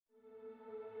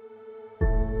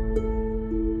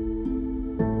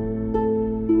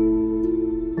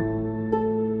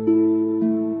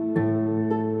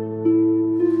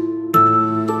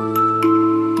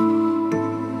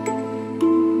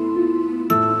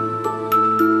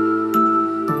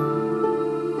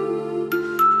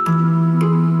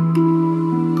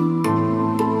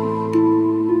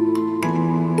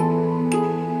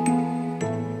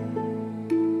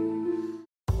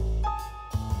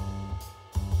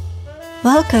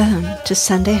Welcome to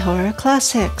Sunday Horror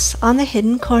Classics on the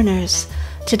Hidden Corners.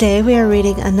 Today we are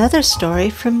reading another story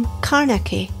from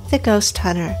Carnacki, the Ghost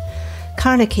Hunter.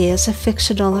 Carnacki is a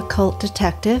fictional occult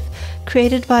detective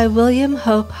created by William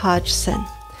Hope Hodgson.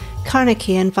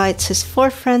 Carnacki invites his 4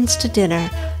 friends to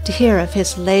dinner to hear of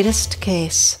his latest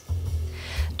case.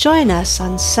 Join us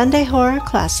on Sunday Horror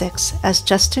Classics as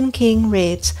Justin King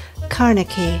reads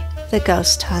Carnacki, the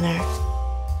Ghost Hunter.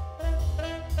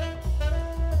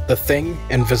 The Thing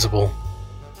Invisible.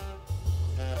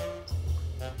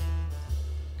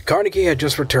 Carnacki had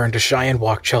just returned to Cheyenne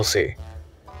Walk, Chelsea.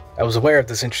 I was aware of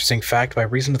this interesting fact by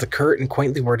reason of the curt and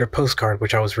quaintly worded postcard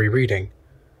which I was rereading,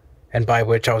 and by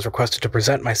which I was requested to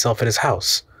present myself at his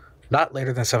house, not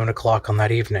later than 7 o'clock on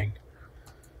that evening.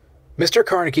 Mr.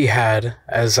 Carnacki had,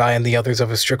 as I and the others of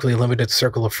his strictly limited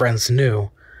circle of friends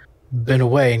knew, been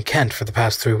away in Kent for the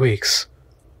past 3 weeks.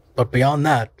 But beyond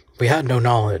that, we had no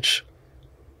knowledge.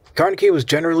 Carnacki was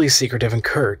generally secretive and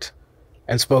curt,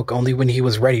 and spoke only when he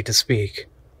was ready to speak.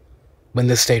 When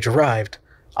this stage arrived,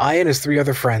 I and his 3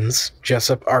 other friends,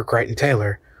 Jessup, Arkwright, and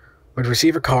Taylor, would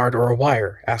receive a card or a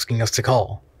wire asking us to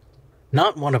call.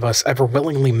 Not one of us ever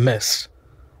willingly missed,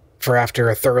 for after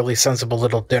a thoroughly sensible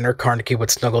little dinner, Carnacki would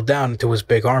snuggle down into his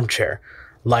big armchair,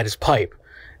 light his pipe,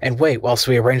 and wait whilst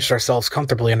we arranged ourselves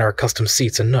comfortably in our accustomed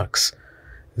seats and nooks.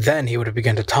 Then he would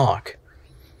begin to talk.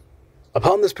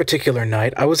 Upon this particular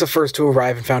night, I was the first to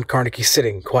arrive and found Carnacki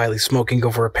sitting, quietly smoking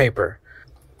over a paper.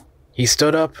 He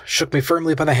stood up, shook me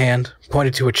firmly by the hand,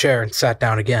 pointed to a chair, and sat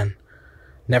down again,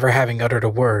 never having uttered a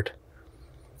word.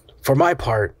 For my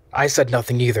part, I said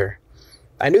nothing either.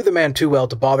 I knew the man too well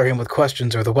to bother him with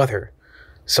questions or the weather,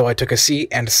 so I took a seat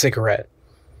and a cigarette.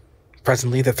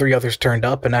 Presently the 3 others turned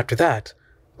up, and after that,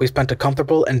 we spent a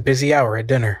comfortable and busy hour at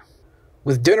dinner.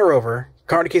 With dinner over,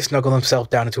 Carnacki snuggled himself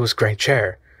down into his great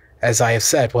chair, as I have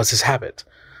said was his habit,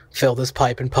 filled his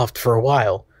pipe and puffed for a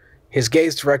while, his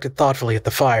gaze directed thoughtfully at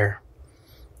the fire.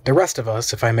 The rest of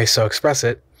us, if I may so express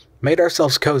it, made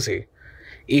ourselves cozy,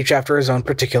 each after his own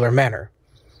particular manner.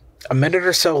 A minute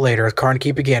or so later,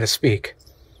 Carnacki began to speak,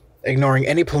 ignoring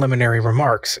any preliminary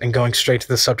remarks and going straight to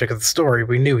the subject of the story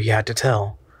we knew he had to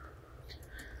tell.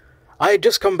 "I had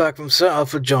just come back from Sir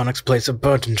Alfred Jarnock's place at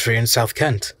Burtontree in South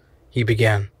Kent," he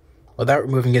began, without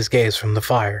removing his gaze from the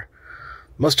fire.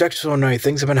 "Most extraordinary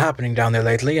things have been happening down there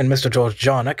lately, and Mr. George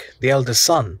Jarnock, the eldest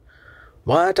son,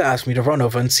 wired to ask me to run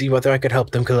over and see whether I could help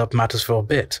them clear up matters for a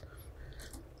bit.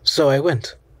 So I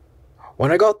went.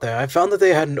 When I got there, I found that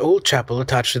they had an old chapel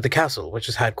attached to the castle, which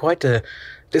has had quite a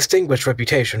distinguished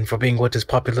reputation for being what is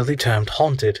popularly termed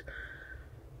haunted.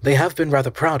 They have been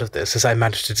rather proud of this, as I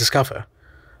managed to discover,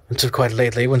 until quite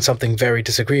lately when something very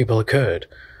disagreeable occurred,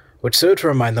 which served to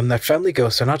remind them that family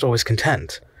ghosts are not always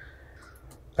content,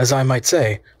 as I might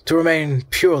say, to remain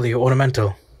purely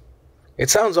ornamental. It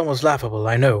sounds almost laughable,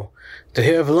 I know, to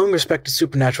hear of a long-respected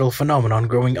supernatural phenomenon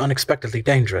growing unexpectedly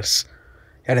dangerous,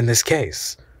 and in this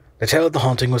case, the tale of the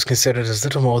haunting was considered as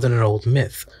little more than an old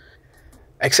myth,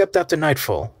 except after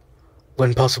nightfall,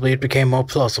 when possibly it became more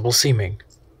plausible seeming.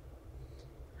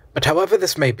 But however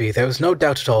this may be, there was no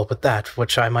doubt at all but that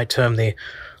which I might term the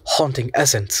haunting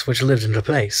essence which lived in the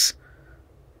place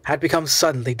had become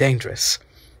suddenly dangerous,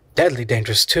 deadly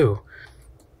dangerous too,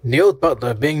 the old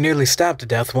butler being nearly stabbed to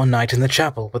death one night in the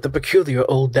chapel with a peculiar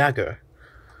old dagger.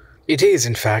 It is,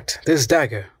 in fact, this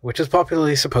dagger which is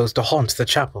popularly supposed to haunt the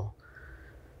chapel.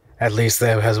 At least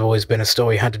there has always been a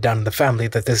story handed down in the family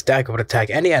that this dagger would attack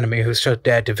any enemy who should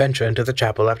dare to venture into the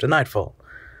chapel after nightfall.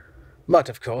 But,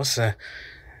 of course,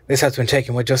 this has been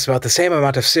taken with just about the same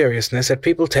amount of seriousness that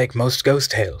people take most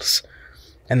ghost tales,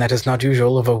 and that is not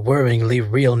usual of a worryingly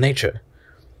real nature.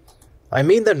 I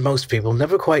mean that most people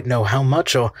never quite know how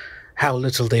much or how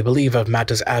little they believe of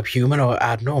matters abhuman or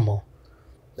abnormal,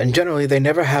 and generally they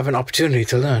never have an opportunity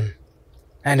to learn.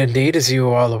 And indeed, as you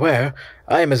are all aware,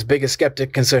 I am as big a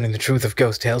skeptic concerning the truth of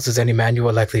ghost tales as any man you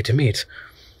are likely to meet.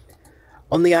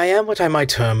 Only I am what I might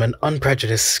term an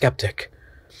unprejudiced skeptic.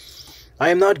 I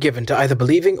am not given to either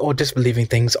believing or disbelieving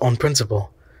things on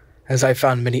principle, as I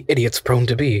found many idiots prone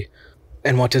to be,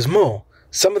 and what is more,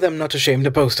 some of them not ashamed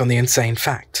to boast on the insane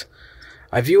fact.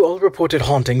 I view all reported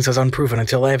hauntings as unproven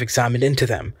until I have examined into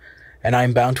them, and I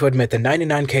am bound to admit that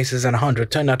 99 cases in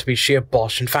 100 turn out to be sheer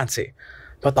bosh and fancy.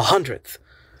 But the 100th?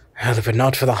 Well, if it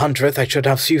not for the 100th, I should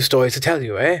have few stories to tell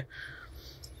you, eh?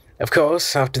 Of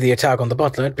course, after the attack on the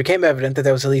butler, it became evident that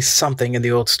there was at least something in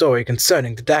the old story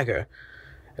concerning the dagger,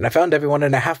 and I found everyone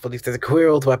in a half-belief that the queer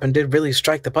old weapon did really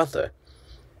strike the butler,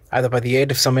 either by the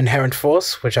aid of some inherent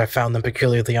force, which I found them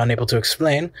peculiarly unable to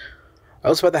explain, or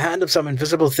else by the hand of some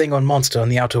invisible thing or monster in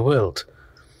the outer world.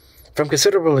 From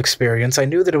considerable experience, I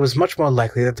knew that it was much more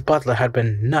likely that the butler had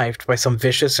been knifed by some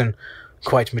vicious and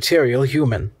quite material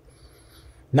human.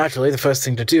 Naturally, the first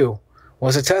thing to do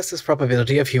was to test this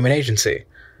probability of human agency,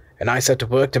 and I set to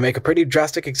work to make a pretty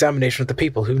drastic examination of the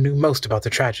people who knew most about the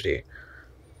tragedy.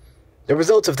 The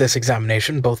results of this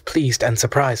examination both pleased and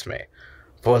surprised me,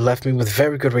 for it left me with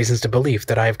very good reasons to believe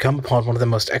that I have come upon one of the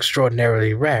most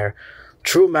extraordinarily rare,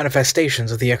 true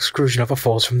manifestations of the exclusion of a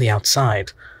force from the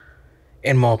outside.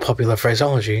 In more popular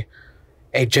phraseology,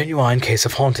 a genuine case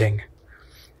of haunting.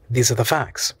 These are the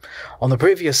facts. On the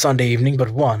previous Sunday evening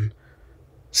but one,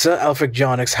 Sir Alfred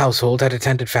Jarnock's household had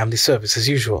attended family service as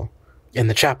usual, in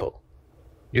the chapel.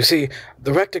 You see,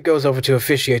 the rector goes over to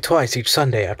officiate twice each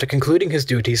Sunday after concluding his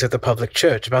duties at the public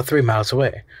church about 3 miles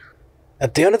away.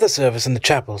 At the end of the service in the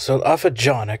chapel, Sir Alfred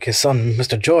Jarnock, his son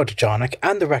Mr. George Jarnock,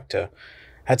 and the rector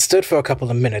had stood for a couple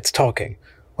of minutes talking,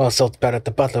 while Sir Bellet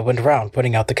the butler went round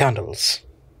putting out the candles.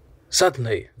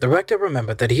 Suddenly, the rector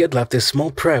remembered that he had left his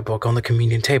small prayer book on the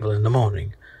communion table in the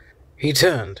morning. He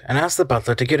turned and asked the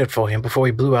butler to get it for him before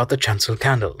he blew out the chancel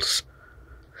candles.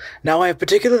 Now, I have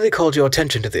particularly called your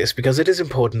attention to this because it is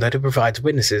important that it provides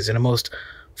witnesses in a most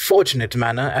fortunate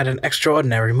manner at an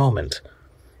extraordinary moment.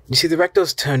 You see, the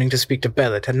rector's turning to speak to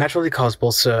Bellet had naturally caused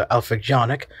both Sir Alfred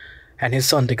Jarnock and his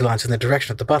son to glance in the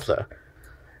direction of the butler,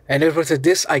 and it was at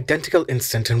this identical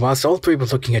instant, and whilst all three were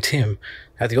looking at him,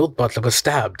 that the old butler was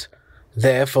stabbed,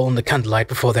 there full in the candlelight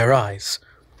before their eyes.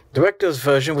 The rector's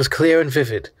version was clear and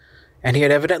vivid, and he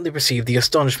had evidently received the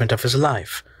astonishment of his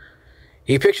life.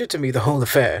 He pictured to me the whole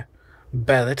affair,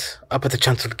 Bellet up at the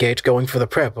chancel gate going for the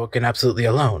prayer book and absolutely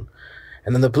alone,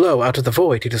 and then the blow out of the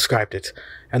void, he described it,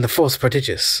 and the force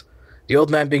prodigious, the old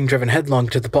man being driven headlong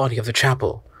into the body of the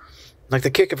chapel. Like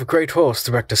the kick of a great horse,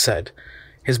 the rector said,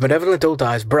 his benevolent old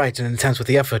eyes bright and intense with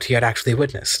the effort he had actually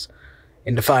witnessed,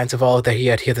 in defiance of all that he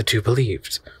had hitherto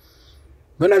believed.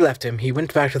 When I left him, he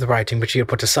went back to the writing which he had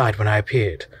put aside when I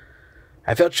appeared.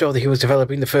 I felt sure that he was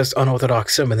developing the first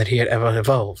unorthodox sermon that he had ever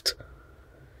evolved.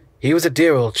 He was a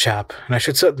dear old chap, and I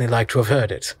should certainly like to have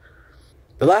heard it.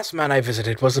 The last man I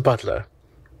visited was the butler.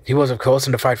 He was, of course,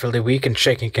 in a frightfully weak and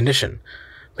shaking condition,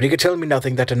 but he could tell me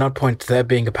nothing that did not point to there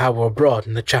being a power abroad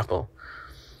in the chapel.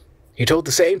 He told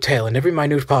the same tale in every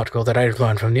minute particle that I had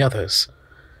learned from the others.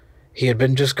 He had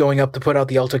been just going up to put out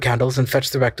the altar candles and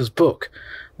fetch the rector's book,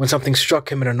 when something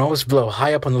struck him an enormous blow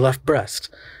high up on the left breast,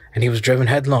 and he was driven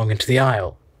headlong into the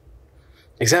aisle.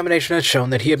 Examination had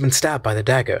shown that he had been stabbed by the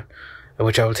dagger, of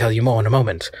which I will tell you more in a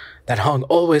moment, that hung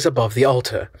always above the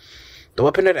altar. The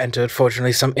weapon had entered,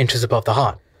 fortunately, some inches above the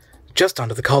heart, just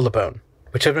under the collarbone,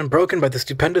 which had been broken by the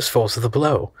stupendous force of the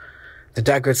blow, the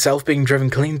dagger itself being driven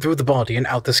clean through the body and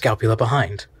out the scapula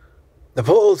behind. The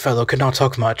poor old fellow could not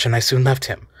talk much, and I soon left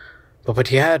him, but what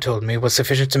he had told me was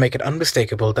sufficient to make it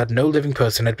unmistakable that no living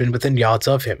person had been within yards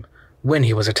of him when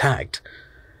he was attacked,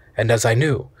 and as I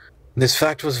knew, this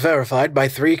fact was verified by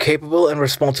 3 capable and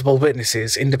responsible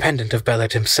witnesses independent of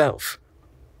Bellet himself.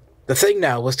 The thing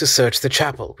now was to search the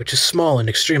chapel, which is small and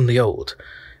extremely old.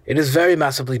 It is very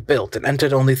massively built and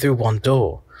entered only through one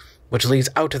door, which leads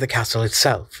out to the castle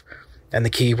itself, and the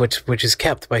key which is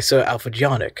kept by Sir Alfred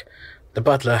Jarnock, the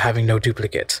butler having no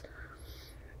duplicate.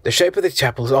 The shape of the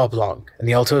chapel is oblong, and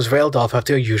the altar is railed off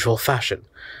after a usual fashion.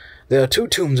 There are 2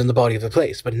 tombs in the body of the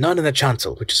place, but none in the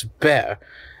chancel, which is bare,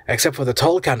 except for the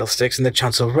tall candlesticks in the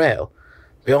chancel rail,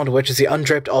 beyond which is the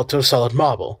undraped altar of solid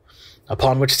marble,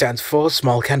 upon which stands 4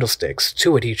 small candlesticks,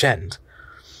 2 at each end.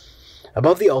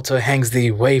 Above the altar hangs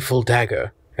the Wayful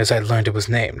dagger, as I had learned it was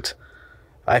named.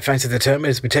 I fancy the term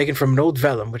has been taken from an old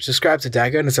vellum which describes the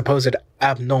dagger and its supposed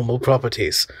abnormal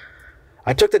properties.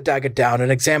 I took the dagger down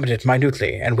and examined it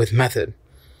minutely and with method.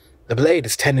 The blade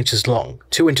is 10 inches long,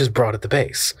 2 inches broad at the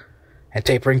base, and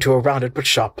tapering to a rounded but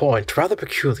sharp point, rather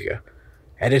peculiar,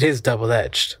 and it is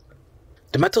double-edged.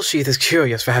 The metal sheath is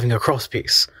curious for having a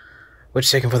crosspiece, which,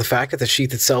 taken for the fact that the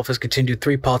sheath itself has continued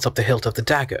 3 parts up the hilt of the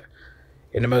dagger,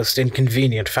 in a most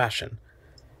inconvenient fashion,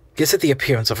 gives it the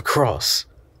appearance of a cross.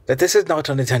 That this is not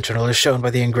unintentional is shown by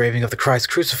the engraving of the Christ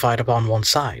crucified upon one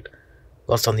side,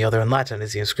 whilst on the other in Latin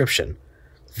is the inscription,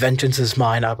 "Vengeance is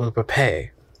mine, I will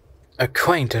repay." A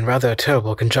quaint and rather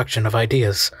terrible conjunction of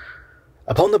ideas.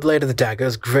 Upon the blade of the dagger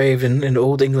is graven in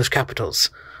Old English capitals,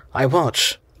 "I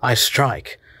watch, I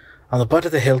strike." On the butt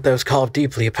of the hilt there is carved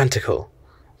deeply a pentacle.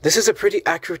 This is a pretty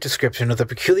accurate description of the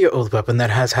peculiar old weapon that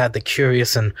has had the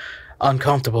curious and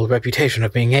uncomfortable reputation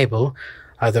of being able,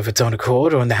 either of its own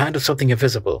accord or in the hand of something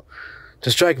invisible, to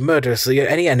strike murderously at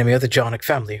any enemy of the Jarnock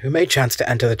family who may chance to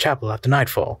enter the chapel after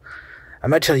nightfall. I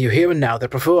might tell you here and now that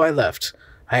before I left,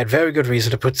 I had very good reason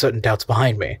to put certain doubts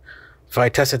behind me, for I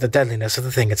tested the deadliness of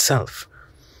the thing itself.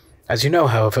 As you know,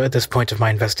 however, at this point of my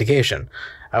investigation,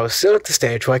 I was still at the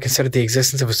stage where I considered the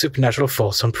existence of a supernatural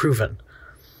force unproven.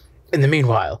 In the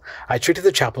meanwhile, I treated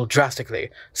the chapel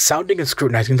drastically, sounding and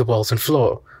scrutinizing the walls and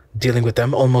floor, dealing with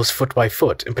them almost foot by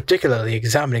foot, and particularly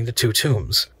examining the 2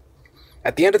 tombs.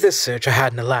 At the end of this search, I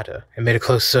had a ladder and made a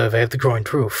close survey of the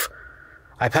groined roof.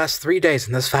 I passed 3 days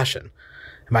in this fashion,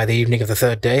 and by the evening of the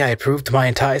 3rd day I had proved to my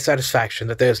entire satisfaction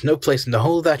that there is no place in the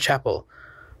whole of that chapel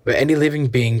where any living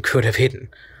being could have hidden,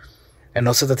 and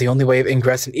also that the only way of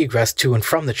ingress and egress to and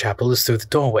from the chapel is through the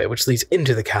doorway which leads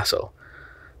into the castle,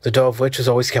 the door of which is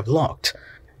always kept locked,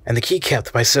 and the key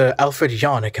kept by Sir Alfred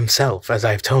Yarnick himself, as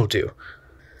I have told you.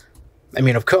 I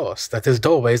mean, of course, that this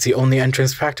doorway is the only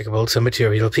entrance practicable to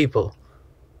material people.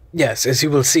 Yes, as you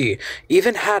will see,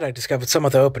 even had I discovered some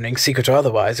other opening, secret or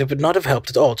otherwise, it would not have helped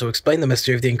at all to explain the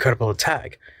mystery of the incredible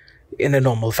attack, in a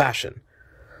normal fashion.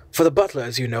 For the butler,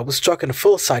 as you know, was struck in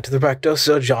full sight of the rector,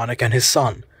 Sir Jarnock, and his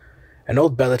son, and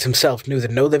old Bellet himself knew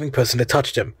that no living person had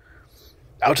touched him.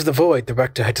 Out of the void, the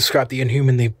rector had described the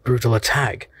inhumanly brutal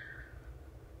attack.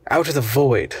 Out of the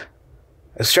void.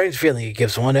 A strange feeling it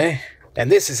gives one, eh?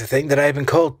 And this is the thing that I have been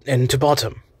called in to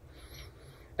bottom.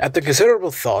 After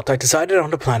considerable thought, I decided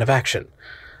on a plan of action.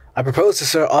 I proposed to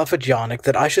Sir Alfred Yarnick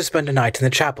that I should spend a night in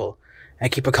the chapel,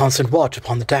 and keep a constant watch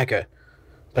upon the dagger.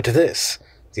 But to this,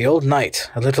 the old knight,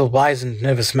 a little wise and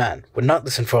nervous man, would not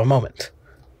listen for a moment.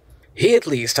 He, at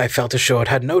least, I felt assured,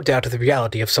 had no doubt of the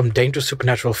reality of some dangerous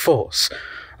supernatural force,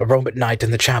 roam at night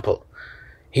in the chapel.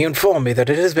 He informed me that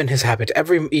it has been his habit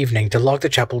every evening to lock the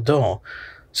chapel door,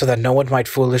 so that no one might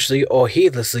foolishly or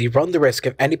heedlessly run the risk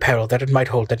of any peril that it might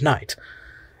hold at night,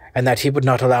 and that he would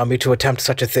not allow me to attempt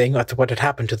such a thing after what had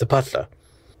happened to the butler.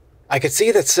 I could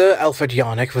see that Sir Alfred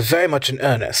Yarnick was very much in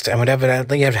earnest, and would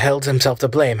evidently have held himself to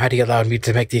blame had he allowed me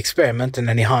to make the experiment and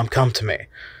any harm come to me.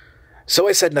 So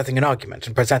I said nothing in argument,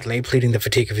 and presently, pleading the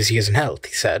fatigue of his years and health,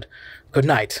 he said, "Good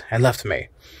night," and left me,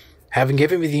 having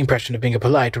given me the impression of being a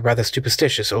polite or rather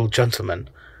superstitious old gentleman.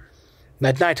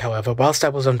 That night, however, whilst I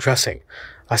was undressing,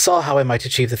 I saw how I might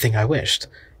achieve the thing I wished,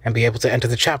 and be able to enter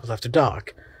the chapel after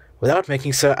dark, without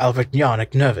making Sir Alfred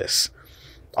Yarnick nervous.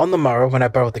 On the morrow, when I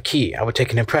borrowed the key, I would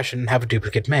take an impression and have a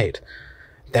duplicate made.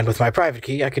 Then with my private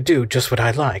key, I could do just what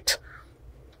I liked.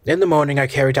 In the morning, I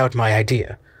carried out my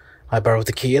idea. I borrowed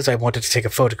the key as I wanted to take a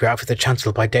photograph of the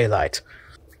chancel by daylight.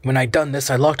 When I'd done this,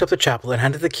 I locked up the chapel and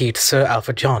handed the key to Sir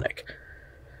Alfred Yarnick,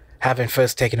 having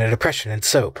first taken an impression in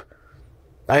soap.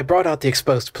 I brought out the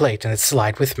exposed plate and its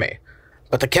slide with me,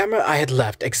 but the camera I had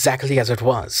left exactly as it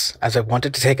was, as I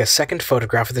wanted to take a second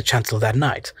photograph of the chancel that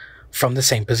night, from the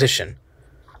same position.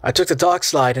 I took the dark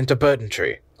slide into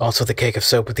Burtontree, also the cake of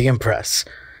soap with the impress.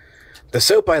 The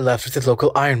soap I left with the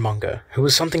local ironmonger, who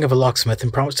was something of a locksmith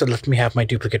and promised to let me have my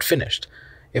duplicate finished,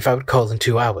 if I would call in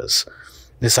 2 hours.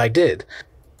 This I did,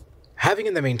 having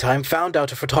in the meantime found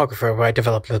out a photographer where I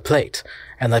developed the plate,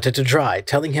 and let it to dry,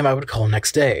 telling him I would call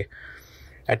next day.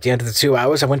 At the end of the 2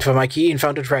 hours, I went for my key and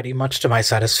found it ready, much to my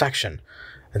satisfaction.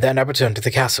 Then I returned to the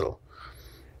castle.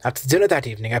 After dinner that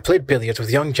evening, I played billiards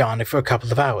with young Johnny for a couple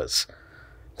of hours.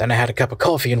 Then I had a cup of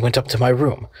coffee and went up to my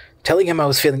room, telling him I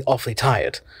was feeling awfully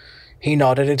tired. He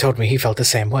nodded and told me he felt the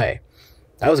same way.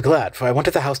 I was glad, for I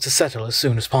wanted the house to settle as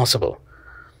soon as possible.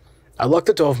 I locked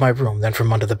the door of my room, then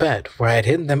from under the bed, where I had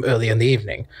hidden them early in the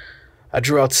evening, I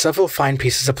drew out several fine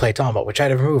pieces of plate armor which I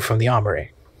had removed from the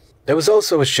armory. There was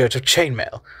also a shirt of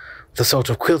chainmail, with a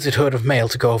sort of quilted hood of mail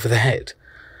to go over the head.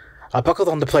 I buckled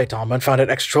on the plate armor and found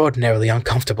it extraordinarily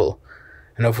uncomfortable,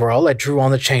 and overall I drew on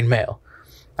the chainmail.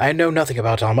 I know nothing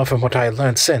about armor from what I had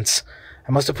learned since.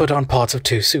 I must have put on parts of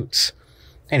 2 suits.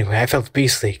 Anyway, I felt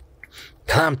beastly,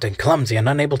 clamped and clumsy and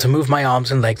unable to move my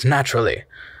arms and legs naturally.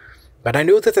 But I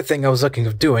knew that the thing I was looking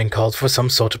of doing called for some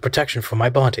sort of protection for my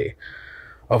body.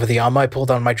 Over the armor I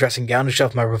pulled on my dressing gown and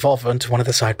shoved my revolver into one of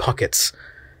the side pockets,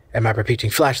 and my repeating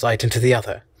flashlight into the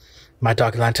other. My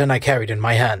dark lantern I carried in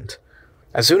my hand.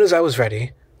 As soon as I was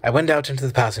ready, I went out into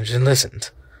the passage and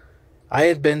listened. I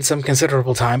had been some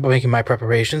considerable time by making my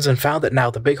preparations and found that now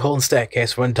the big hall and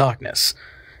staircase were in darkness,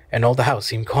 and all the house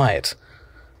seemed quiet.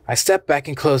 I stepped back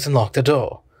and closed and locked the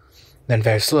door. Then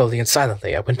very slowly and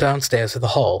silently I went downstairs to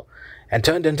the hall, and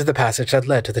turned into the passage that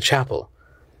led to the chapel.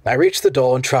 I reached the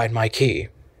door and tried my key.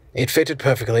 It fitted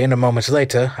perfectly, and a moment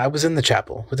later I was in the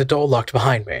chapel, with the door locked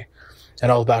behind me, and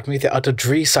all about me the utter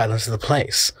dreary silence of the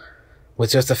place,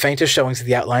 with just the faintest showings of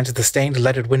the outlines of the stained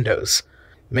leaded windows,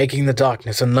 making the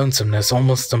darkness and lonesomeness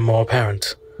almost more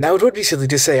apparent. Now it would be silly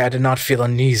to say I did not feel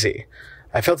uneasy.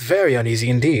 I felt very uneasy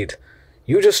indeed.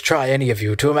 You just try, any of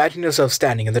you, to imagine yourself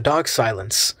standing in the dark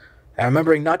silence, and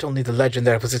remembering not only the legend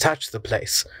that was attached to the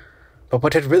place, but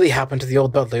what had really happened to the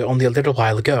old butler only a little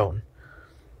while ago.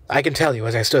 I can tell you,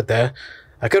 as I stood there,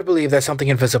 I could believe that something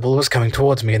invisible was coming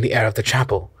towards me in the air of the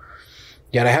chapel.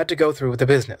 Yet I had to go through with the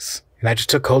business, and I just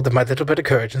took hold of my little bit of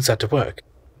courage and set to work.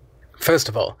 First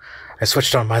of all, I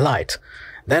switched on my light.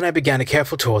 Then I began a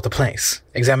careful tour of the place,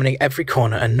 examining every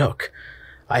corner and nook.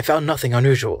 I found nothing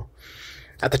unusual.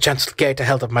 At the chancel gate I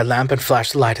held up my lamp and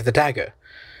flashed the light at the dagger.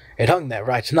 It hung there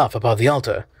right enough above the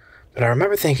altar, but I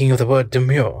remember thinking of the word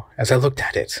demure as I looked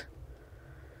at it.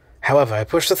 However, I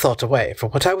pushed the thought away, for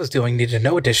what I was doing needed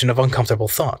no addition of uncomfortable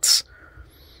thoughts.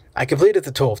 I completed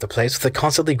the tour of the place with a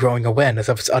constantly growing awareness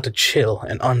of its utter chill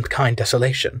and unkind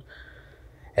desolation.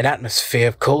 An atmosphere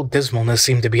of cold dismalness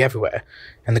seemed to be everywhere,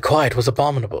 and the quiet was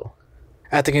abominable.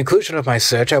 At the conclusion of my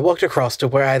search, I walked across to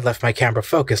where I had left my camera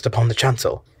focused upon the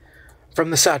chancel. From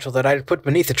the satchel that I had put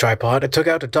beneath the tripod, I took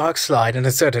out a dark slide and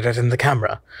inserted it in the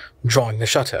camera, drawing the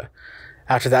shutter.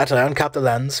 After that, I uncapped the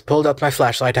lens, pulled out my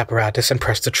flashlight apparatus, and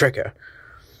pressed the trigger.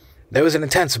 There was an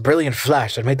intense, brilliant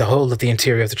flash that made the whole of the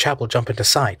interior of the chapel jump into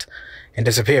sight, and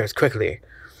disappear as quickly.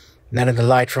 Then in the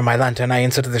light from my lantern, I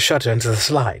inserted the shutter into the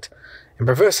slide, and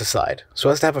reversed the slide, so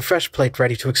as to have a fresh plate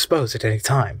ready to expose at any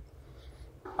time.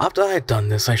 After I had done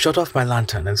this, I shut off my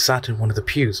lantern and sat in one of the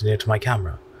pews near to my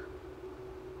camera.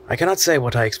 I cannot say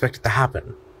what I expected to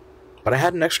happen, but I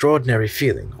had an extraordinary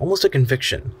feeling, almost a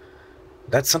conviction,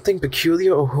 that something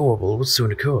peculiar or horrible would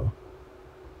soon occur.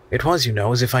 It was,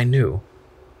 as if I knew.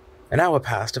 An hour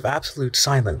passed of absolute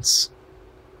silence.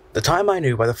 The time I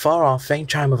knew by the far-off faint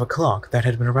chime of a clock that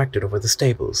had been erected over the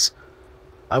stables.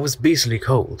 I was beastly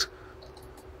cold,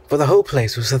 for the whole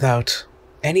place was without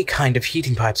any kind of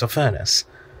heating pipes or furnace,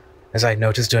 as I had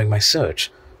noticed during my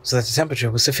search, so that the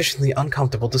temperature was sufficiently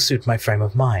uncomfortable to suit my frame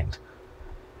of mind.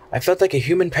 I felt like a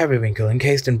human periwinkle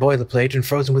encased in boilerplate and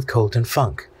frozen with cold and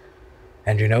funk.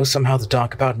 And somehow the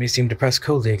dark about me seemed to press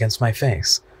coldly against my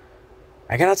face.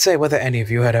 I cannot say whether any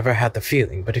of you had ever had the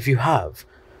feeling, but if you have,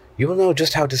 you will know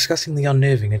just how disgustingly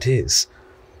unnerving it is.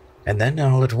 And then,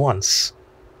 all at once,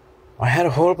 I had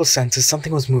a horrible sense that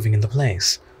something was moving in the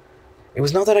place. It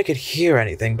was not that I could hear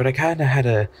anything, but I kinda had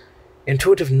a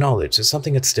intuitive knowledge that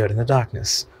something had stirred in the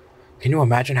darkness. Can you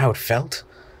imagine how it felt?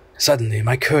 Suddenly,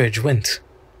 my courage went.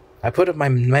 I put up my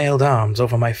mailed arms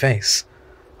over my face.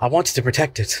 I wanted to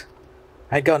protect it.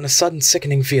 I had gotten a sudden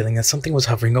sickening feeling that something was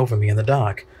hovering over me in the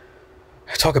dark.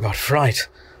 Talk about fright.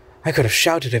 I could have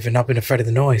shouted if I had not been afraid of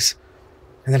the noise.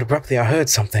 And then abruptly I heard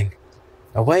something.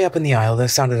 Away up in the aisle there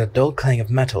sounded a dull clang of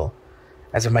metal,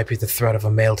 as it might be the thread of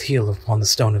a mailed heel upon the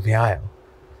stone of the aisle.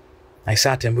 I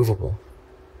sat immovable.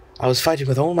 I was fighting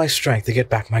with all my strength to get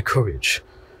back my courage.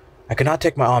 I could not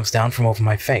take my arms down from over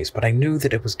my face, but I knew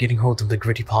that it was getting hold of the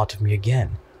gritty part of me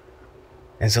again.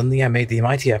 And suddenly I made the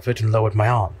mighty effort and lowered my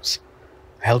arms.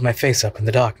 I held my face up in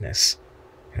the darkness,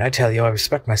 and I tell you I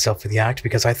respect myself for the act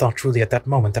because I thought truly at that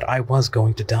moment that I was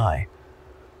going to die.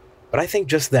 But I think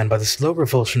just then, by the slow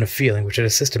revulsion of feeling which had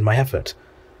assisted my effort,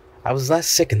 I was less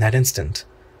sick in that instant,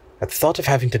 at the thought of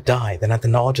having to die than at the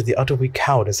knowledge of the utter weak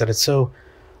cowardice that had so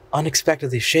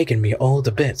unexpectedly shaken me all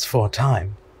to bits for a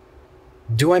time.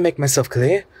 Do I make myself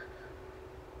clear?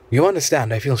 You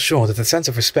understand, I feel sure, that the sense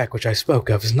of respect which I spoke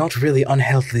of is not really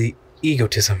unhealthy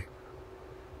egotism.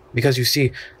 Because, you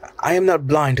see, I am not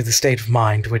blind to the state of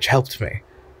mind which helped me.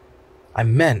 I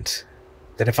meant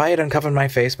that if I had uncovered my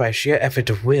face by a sheer effort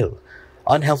of will,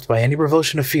 unhelped by any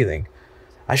revulsion of feeling,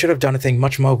 I should have done a thing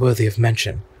much more worthy of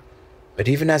mention. But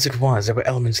even as it was, there were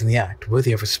elements in the act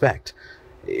worthy of respect.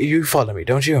 You follow me,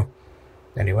 don't you?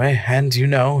 Anyway, and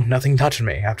nothing touched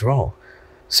me, after all.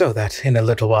 So that, in a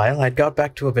little while, I'd got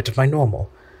back to a bit of my normal,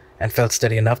 and felt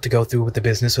steady enough to go through with the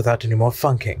business without any more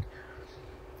funking.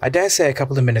 I dare say a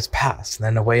couple of minutes passed, and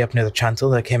then away up near the chancel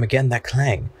there came again that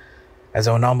clang, as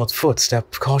though an armored foot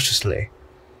stepped cautiously.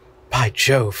 By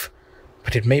Jove!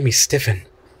 But it made me stiffen.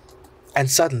 And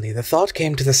suddenly the thought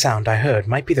came to the sound I heard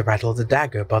might be the rattle of the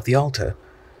dagger above the altar.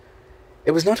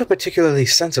 It was not a particularly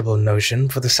sensible notion,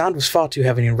 for the sound was far too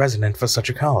heavy and resonant for such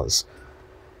a cause.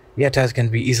 Yet, as can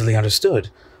be easily understood,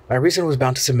 my reason was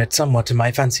bound to submit somewhat to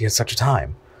my fancy at such a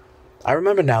time. I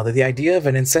remember now that the idea of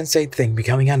an insensate thing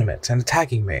becoming animate and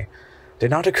attacking me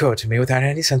did not occur to me without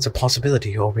any sense of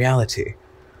possibility or reality.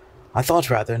 I thought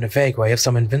rather in a vague way of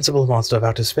some invincible monster of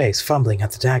outer space fumbling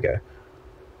at the dagger.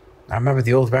 I remember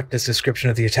the old rector's description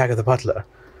of the attack of the butler,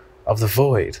 of the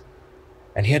void,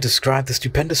 and he had described the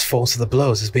stupendous force of the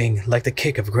blows as being like the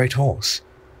kick of a great horse.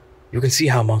 You can see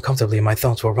how uncomfortably my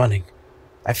thoughts were running.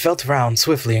 I felt round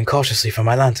swiftly and cautiously for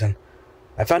my lantern.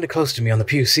 I found it close to me on the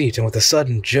pew seat, and with a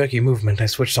sudden, jerky movement I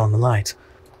switched on the light.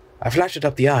 I flashed it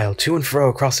up the aisle, to and fro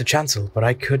across the chancel, but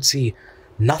I could see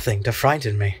nothing to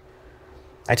frighten me.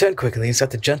 I turned quickly and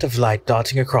set the jet of light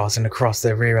darting across and across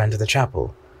the rear end of the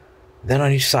chapel. then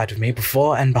on each side of me,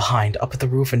 before and behind, up at the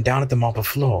roof and down at the marble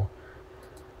floor.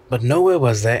 But nowhere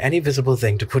was there any visible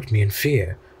thing to put me in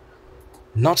fear.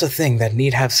 Not a thing that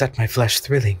need have set my flesh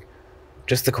thrilling.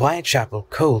 Just the quiet chapel,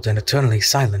 cold and eternally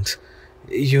silent.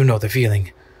 You know the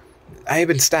feeling. I had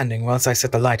been standing whilst I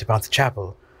set the light about the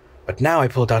chapel, but now I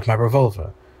pulled out my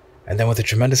revolver, and then with a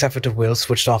tremendous effort of will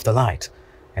switched off the light,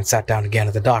 and sat down again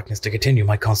in the darkness to continue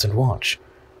my constant watch.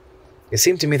 It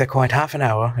seemed to me that quite half an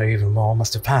hour, or even more,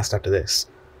 must have passed after this,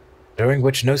 during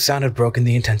which no sound had broken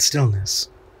the intense stillness.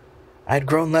 I had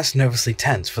grown less nervously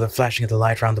tense, for the flashing of the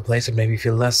light round the place had made me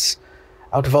feel less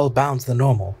out of all bounds than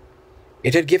normal.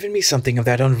 It had given me something of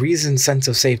that unreasoned sense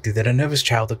of safety that a nervous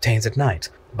child obtains at night,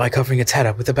 by covering its head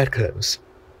up with the bedclothes.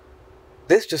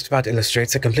 This just about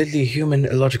illustrates a completely human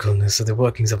illogicalness of the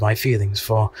workings of my feelings,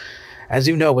 for, as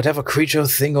you know, whatever creature,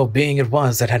 thing, or being it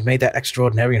was that had made that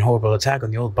extraordinary and horrible attack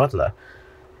on the old butler,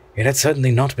 it had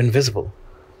certainly not been visible.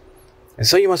 And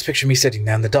so you must picture me sitting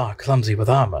there in the dark, clumsy with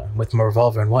armor, with my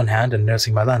revolver in one hand and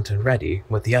nursing my lantern ready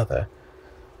with the other.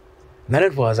 And then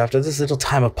it was, after this little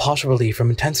time of partial relief from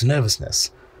intense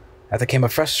nervousness, that there came a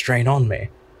fresh strain on me.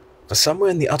 For somewhere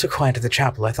in the utter quiet of the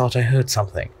chapel I thought I heard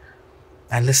something.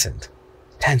 I listened,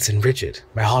 tense and rigid,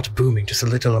 my heart booming just a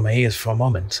little in my ears for a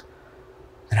moment.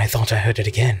 Then I thought I heard it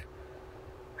again.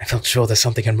 I felt sure that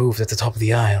something had moved at the top of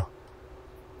the aisle.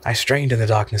 I strained in the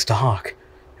darkness to hark,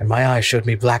 and my eyes showed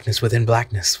me blackness within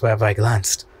blackness wherever I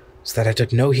glanced, so that I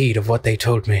took no heed of what they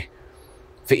told me.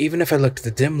 For even if I looked at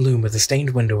the dim loom of the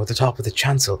stained window at the top of the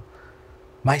chancel,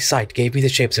 my sight gave me the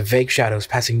shapes of vague shadows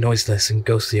passing noiseless and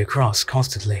ghostly across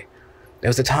constantly. There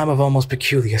was a time of almost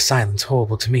peculiar silence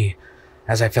horrible to me,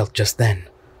 as I felt just then,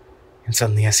 and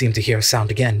suddenly I seemed to hear a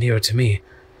sound again nearer to me,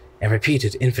 and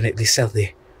repeated infinitely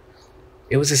stealthily.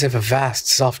 It was as if a vast,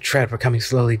 soft tread were coming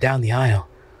slowly down the aisle.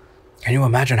 Can you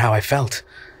imagine how I felt?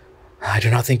 I do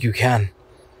not think you can.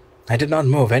 I did not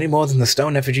move any more than the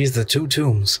stone effigies of the two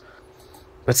tombs,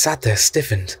 but sat there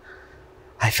stiffened.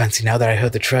 I fancy now that I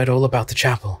heard the tread all about the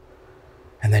chapel,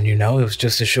 and then it was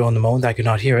just as sure in the moment I could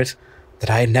not hear it, that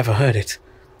I had never heard it.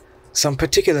 Some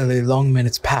particularly long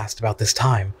minutes passed about this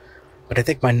time, but I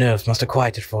think my nerves must have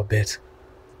quieted for a bit,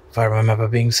 for I remember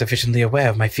being sufficiently aware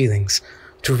of my feelings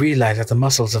to realize that the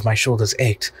muscles of my shoulders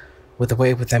ached with the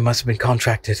way they must have been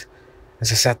contracted,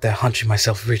 as I sat there hunching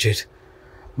myself rigid.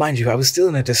 Mind you, I was still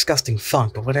in a disgusting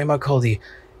funk, but what I might call the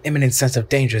imminent sense of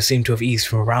danger seemed to have eased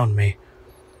from around me.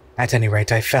 At any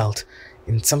rate, I felt,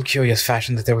 in some curious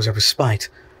fashion, that there was a respite,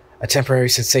 a temporary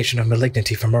sensation of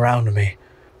malignity from around me.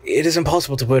 It is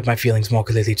impossible to word my feelings more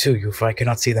clearly to you, for I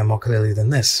cannot see them more clearly than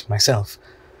this, myself.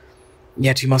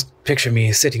 Yet you must picture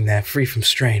me sitting there, free from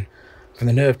strain, for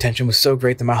the nerve tension was so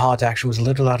great that my heart action was a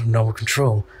little out of normal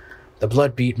control, the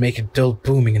blood beat making a dull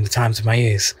booming in the times of my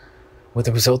ears, with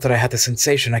the result that I had the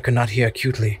sensation I could not hear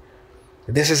acutely.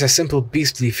 This is a simple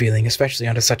beastly feeling, especially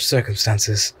under such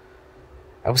circumstances.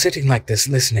 I was sitting like this,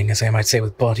 listening, as I might say,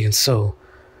 with body and soul,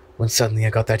 when suddenly I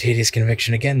got that hideous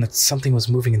conviction again that something was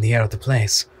moving in the air of the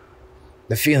place.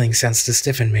 The feeling sensed to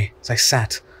stiffen me as I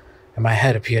sat, and my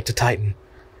head appeared to tighten,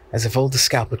 as if all the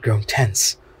scalp had grown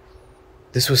tense.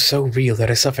 This was so real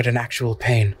that I suffered an actual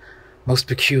pain, most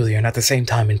peculiar and at the same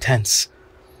time intense.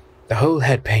 The whole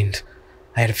head pained.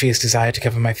 I had a fierce desire to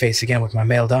cover my face again with my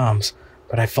mailed arms,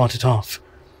 but I fought it off.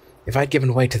 If I had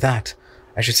given way to that,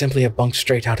 I should simply have bunked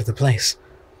straight out of the place.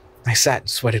 I sat and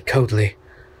sweated coldly.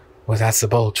 Well, that's the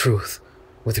bold truth,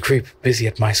 with the creep busy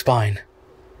at my spine.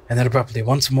 And then abruptly,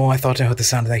 once more, I thought I heard the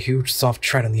sound of that huge, soft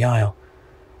tread on the aisle,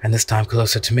 and this time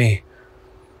closer to me.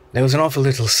 There was an awful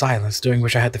little silence, during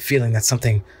which I had the feeling that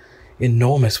something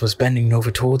enormous was bending over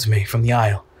towards me from the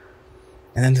aisle.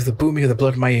 And then through the booming of the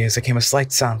blood in my ears, there came a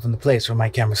slight sound from the place where my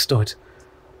camera stood.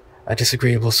 A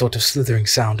disagreeable sort of slithering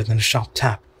sound, and then a sharp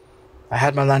tap. I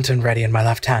had my lantern ready in my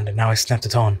left hand, and now I snapped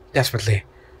it on, desperately,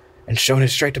 and shone it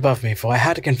straight above me, for I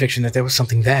had a conviction that there was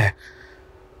something there.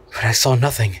 But I saw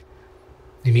nothing.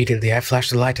 Immediately I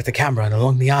flashed the light at the camera and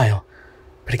along the aisle,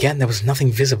 but again there was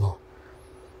nothing visible.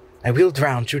 I wheeled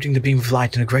round, shooting the beam of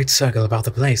light in a great circle about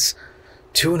the place.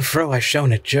 To and fro I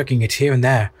shone it, jerking it here and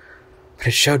there, but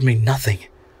it showed me nothing.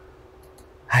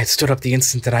 I had stood up the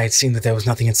instant that I had seen that there was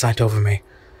nothing in sight over me,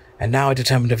 and now I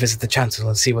determined to visit the chancel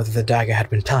and see whether the dagger had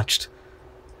been touched.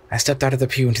 I stepped out of the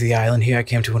pew into the aisle, and here I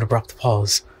came to an abrupt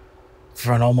pause,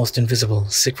 for an almost invisible,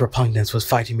 sick repugnance was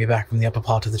fighting me back from the upper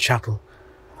part of the chapel.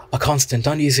 A constant,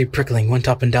 uneasy prickling went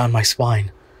up and down my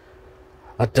spine.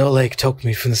 A dull ache took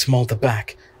me from the small of the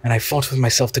back, and I fought with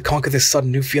myself to conquer this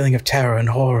sudden new feeling of terror and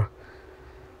horror.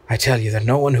 I tell you that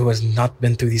no one who has not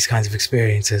been through these kinds of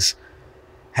experiences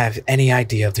have any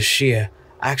idea of the sheer,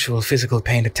 actual physical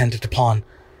pain attendant upon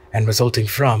and resulting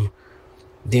from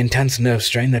The intense nerve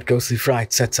strain that ghostly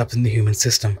fright sets up in the human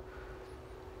system.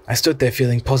 I stood there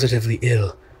feeling positively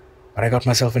ill, but I got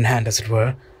myself in hand, as it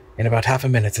were, in about half a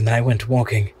minute, and then I went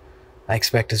walking, I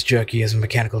expect as jerky as a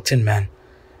mechanical tin man,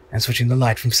 and switching the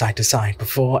light from side to side,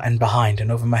 before and behind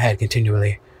and over my head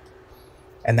continually.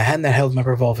 And the hand that held my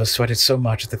revolver sweated so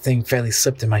much that the thing fairly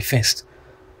slipped in my fist.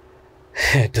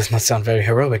 It does not sound very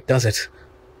heroic, does it?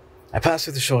 I passed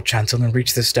through the short chancel and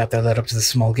reached the step that led up to the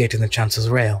small gate in the chancel's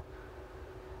rail.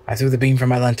 I threw the beam from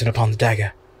my lantern upon the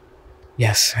dagger.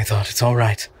 Yes, I thought, it's all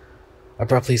right.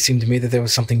 Abruptly, it seemed to me that there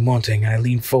was something wanting, and I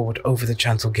leaned forward over the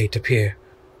chancel gate to peer.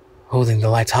 Holding the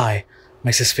lights high,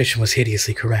 my suspicion was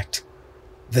hideously correct.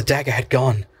 The dagger had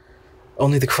gone.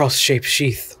 Only the cross-shaped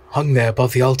sheath hung there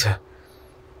above the altar.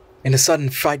 In a sudden,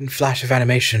 frightened flash of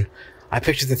animation, I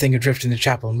pictured the thing adrift in the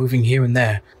chapel, moving here and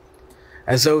there,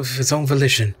 as though of its own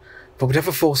volition, for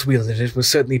whatever force wielded it was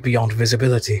certainly beyond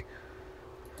visibility.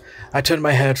 I turned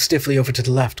my head stiffly over to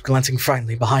the left, glancing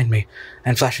frighteningly behind me,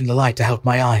 and flashing the light to help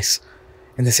my eyes.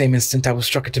 In the same instant, I was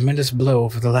struck a tremendous blow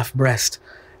over the left breast,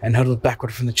 and hurtled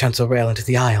backward from the chancel rail into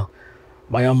the aisle,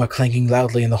 my armor clanking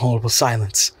loudly in the horrible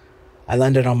silence. I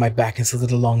landed on my back and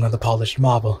slid along on the polished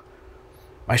marble.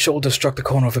 My shoulder struck the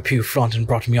corner of a pew front and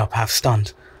brought me up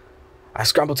half-stunned. I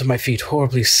scrambled to my feet,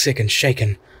 horribly sick and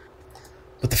shaken,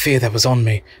 but the fear that was on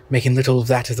me, making little of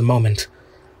that at the moment.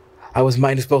 I was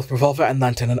minus both revolver and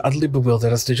lantern and utterly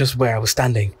bewildered as to just where I was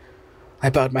standing. I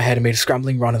bowed my head and made a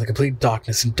scrambling run in the complete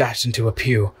darkness and dashed into a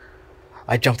pew.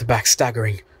 I jumped back,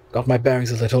 staggering, got my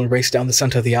bearings a little and raced down the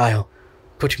center of the aisle,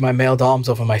 putting my mailed arms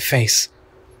over my face.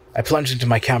 I plunged into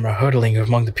my camera, hurtling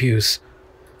among the pews.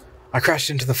 I crashed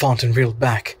into the font and reeled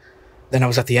back. Then I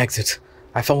was at the exit.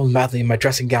 I fumbled madly in my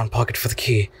dressing gown pocket for the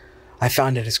key. I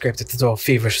found it and scraped at the door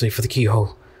feverishly for the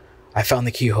keyhole. I found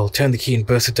the keyhole, turned the key and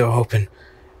burst the door open,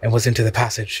 and was into the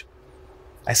passage.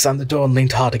 I slammed the door and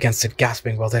leaned hard against it,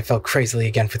 gasping while I felt crazily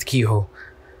again for the keyhole,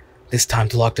 this time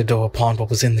to lock the door upon what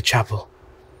was in the chapel.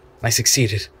 I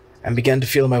succeeded, and began to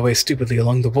feel my way stupidly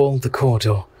along the wall of the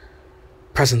corridor.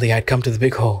 Presently I had come to the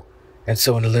big hall, and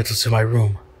so in a little to my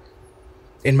room.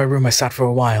 In my room I sat for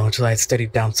a while until I had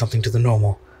steadied down something to the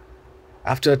normal.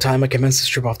 After a time I commenced to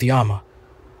strip off the armor.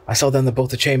 I saw then that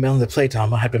both the chainmail and the plate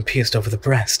armor had been pierced over the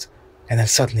breast, and then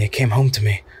suddenly it came home to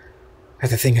me, that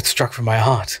the thing had struck from my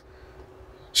heart.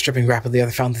 Stripping rapidly, I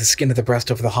found that the skin of the breast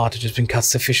over the heart had just been cut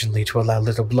sufficiently to allow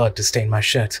little blood to stain my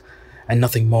shirt, and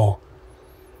nothing more.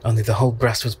 Only the whole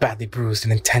breast was badly bruised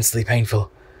and intensely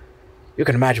painful. You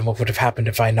can imagine what would have happened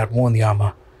if I had not worn the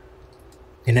armor.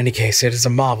 In any case, it is a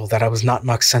marvel that I was not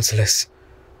knocked senseless.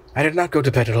 I did not go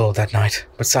to bed at all that night,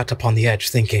 but sat upon the edge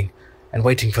thinking, and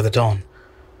waiting for the dawn,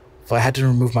 for I had to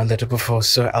remove my litter before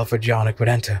Sir Alfred Yarnock would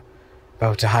enter,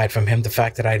 but to hide from him the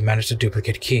fact that I had managed a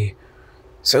duplicate key.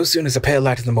 So soon as the pale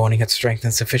light of the morning had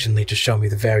strengthened sufficiently to show me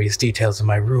the various details of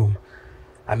my room,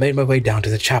 I made my way down to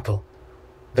the chapel.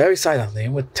 Very silently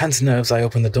and with tense nerves I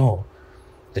opened the door.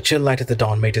 The chill light of the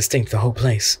dawn made distinct the whole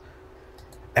place.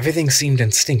 Everything seemed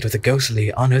instinct with a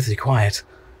ghostly, unearthly quiet.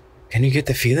 Can you get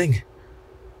the feeling?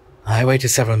 I waited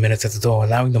several minutes at the door,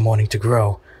 allowing the morning to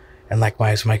grow, and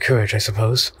likewise my courage, I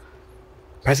suppose.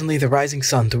 Presently the rising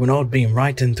sun threw an odd beam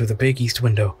right in through the big east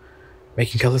window,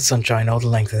 making colored sunshine all the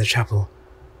length of the chapel.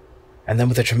 And then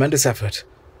with a tremendous effort,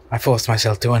 I forced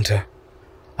myself to enter.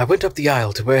 I went up the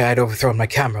aisle to where I had overthrown my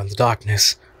camera in the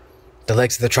darkness. The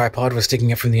legs of the tripod were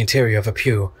sticking up from the interior of a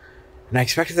pew, and I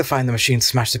expected to find the machine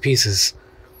smashed to pieces.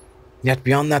 Yet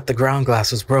beyond that the ground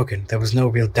glass was broken, there was no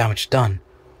real damage done.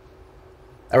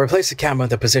 I replaced the camera in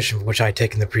the position for which I had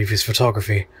taken the previous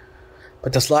photography,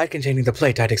 but the slide containing the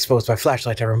plate I had exposed by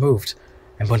flashlight I removed,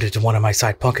 and put it into one of my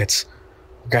side pockets,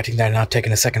 regretting that I had not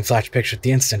taken a second flash picture at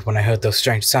the instant when I heard those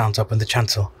strange sounds up in the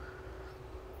chancel.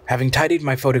 Having tidied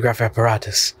my photograph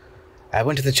apparatus, I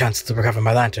went to the chancel to recover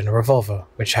my lantern and a revolver,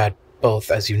 which had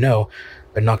both, as you know,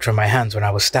 been knocked from my hands when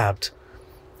I was stabbed.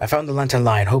 I found the lantern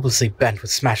lying hopelessly bent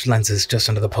with smashed lenses just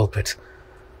under the pulpit.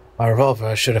 My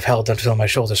revolver should have held until my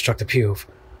shoulder struck the pew,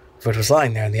 for it was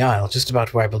lying there in the aisle, just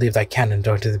about where I believed I cannoned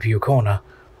into the pew corner.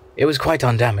 It was quite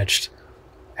undamaged.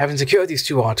 Having secured these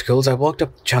two articles, I walked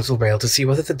up the chancel rail to see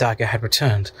whether the dagger had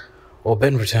returned, or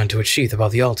been returned to its sheath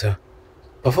above the altar.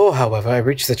 Before, however, I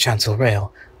reached the chancel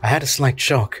rail, I had a slight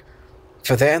shock,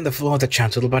 for there in the floor of the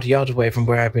chancel, about a yard away from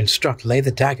where I had been struck, lay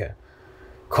the dagger,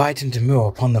 quiet and demure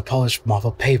upon the polished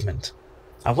marble pavement.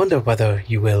 I wonder whether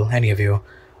you will, any of you,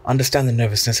 understand the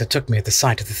nervousness that took me at the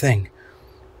sight of the thing.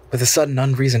 With a sudden,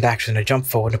 unreasoned action, I jumped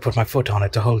forward and put my foot on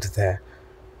it to hold it there.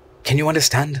 Can you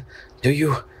understand? Do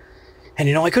you?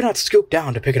 And I could not scoop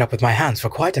down to pick it up with my hands for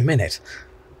quite a minute,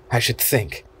 I should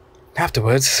think.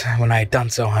 Afterwards, when I had done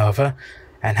so, however,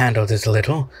 and handled it a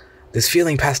little, this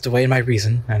feeling passed away in my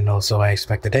reason, and also I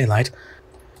expect the daylight,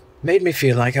 made me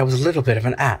feel like I was a little bit of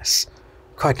an ass.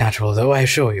 Quite natural, though, I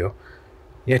assure you.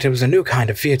 Yet it was a new kind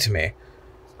of fear to me.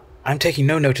 I'm taking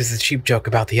no notice of the cheap joke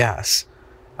about the ass.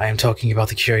 I am talking about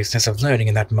the curiousness of learning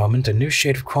in that moment a new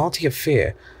shade of quality of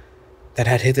fear that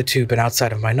had hitherto been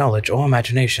outside of my knowledge or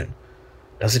imagination.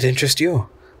 Does it interest you?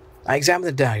 I examined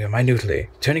the dagger minutely,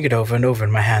 turning it over and over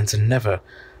in my hands and never,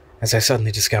 as I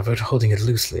suddenly discovered, holding it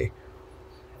loosely.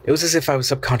 It was as if I was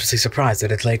subconsciously surprised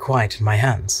that it lay quiet in my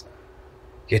hands.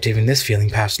 Yet even this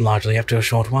feeling passed largely after a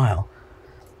short while.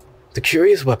 The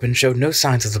curious weapon showed no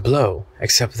signs of the blow,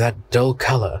 except that dull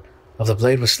color of the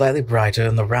blade was slightly brighter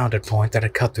than the rounded point that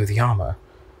had cut through the armor.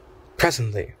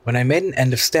 Presently, when I made an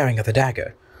end of staring at the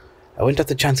dagger, I went up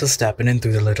the chancel step and in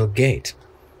through the little gate.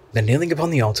 Then kneeling upon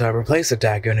the altar, I replaced the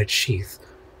dagger in its sheath,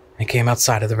 and came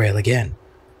outside of the rail again,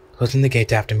 closing the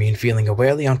gate after me and feeling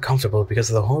awarely uncomfortable because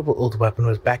the horrible old weapon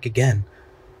was back again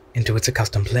into its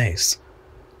accustomed place.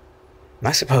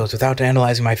 I suppose, without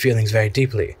analyzing my feelings very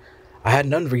deeply, I had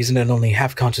an unreasoned and only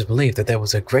half-conscious belief that there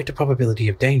was a greater probability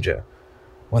of danger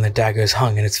when the dagger is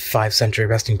hung in its 5th-century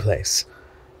resting place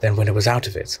than when it was out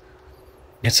of it.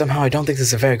 Yet somehow I don't think this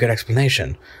is a very good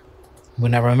explanation,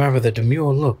 when I remember the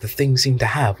demure look the thing seemed to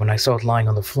have when I saw it lying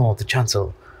on the floor of the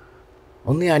chancel.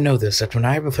 Only I know this, that when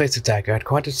I replaced the dagger I had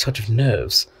quite a touch of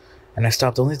nerves, and I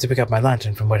stopped only to pick up my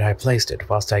lantern from where I had placed it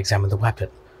whilst I examined the weapon.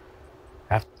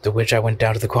 After which I went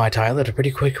down to the quiet aisle at a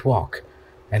pretty quick walk,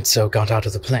 and so got out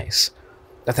of the place.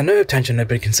 That the nerve tension had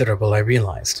been considerable I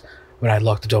realized, when I had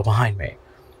locked the door behind me.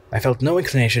 I felt no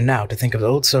inclination now to think of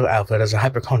old Sir Alfred as a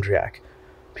hypochondriac,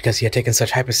 because he had taken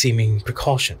such hyper-seeming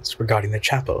precautions regarding the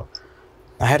chapel.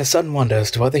 I had a sudden wonder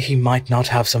as to whether he might not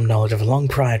have some knowledge of a long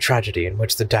prior tragedy in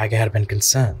which the dagger had been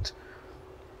concerned.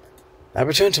 I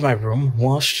returned to my room,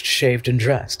 washed, shaved, and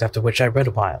dressed, after which I read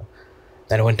a while.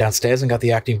 Then I went downstairs and got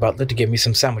the acting butler to give me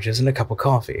some sandwiches and a cup of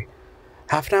coffee.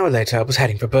 Half an hour later I was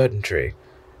heading for Burtontree,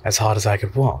 as hard as I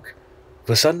could walk,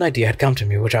 for a sudden idea had come to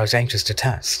me which I was anxious to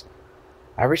test.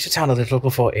 I reached the town a little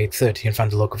before 8:30 and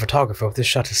found the local photographer with his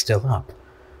shutters still up.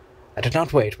 I did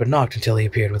not wait, but knocked until he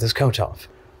appeared with his coat off,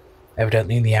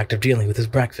 evidently in the act of dealing with his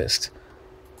breakfast.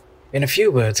 In a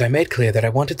few words I made clear that I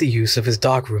wanted the use of his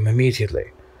dark room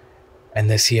immediately, and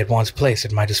this he at once placed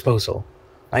at my disposal.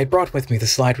 I had brought with me the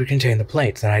slide which contained the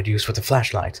plate that I had used with the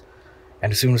flashlight,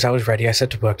 and as soon as I was ready I set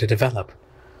to work to develop.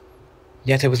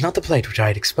 Yet it was not the plate which I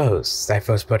had exposed that I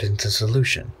first put into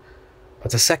solution,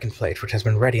 but the second plate which has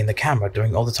been ready in the camera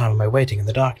during all the time of my waiting in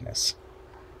the darkness.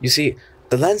 You see,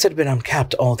 the lens had been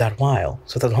uncapped all that while,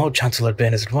 so that the whole chancel had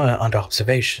been, as it were, under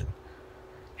observation.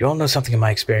 You all know something of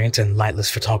my experience in lightless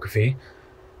photography,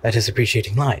 that is,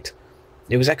 appreciating light.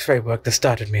 It was X-ray work that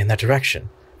started me in that direction.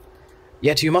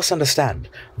 Yet you must understand,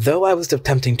 though I was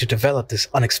attempting to develop this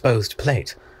unexposed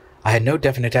plate, I had no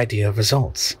definite idea of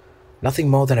results, nothing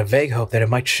more than a vague hope that it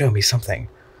might show me something.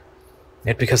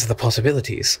 Yet because of the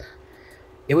possibilities,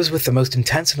 it was with the most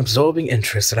intense and absorbing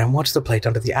interest that I watched the plate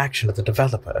under the action of the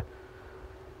developer.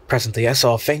 Presently I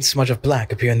saw a faint smudge of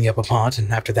black appear in the upper part,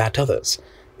 and after that others,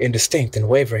 indistinct and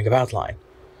wavering of outline.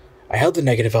 I held the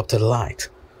negative up to the light.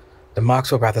 The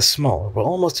marks were rather small, were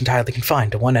almost entirely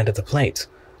confined to one end of the plate,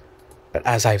 but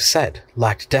as I have said,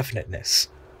 lacked definiteness.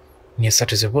 Yet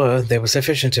such as it were, they were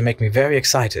sufficient to make me very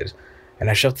excited, and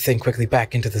I shoved the thing quickly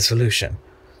back into the solution.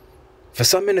 For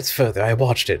some minutes further I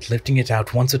watched it, lifting it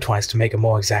out once or twice to make a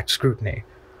more exact scrutiny,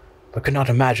 but could not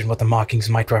imagine what the markings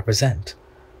might represent.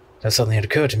 Then suddenly it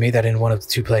occurred to me that in one of the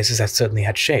two places that certainly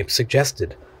had shapes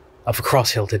suggested of a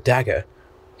cross-hilted dagger,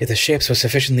 yet the shapes were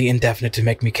sufficiently indefinite to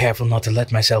make me careful not to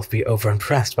let myself be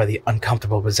over-impressed by the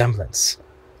uncomfortable resemblance.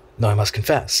 Though I must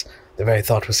confess, the very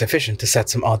thought was sufficient to set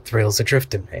some odd thrills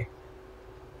adrift in me.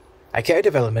 I carried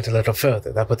development a little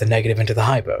further, that put the negative into the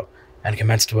hypo, and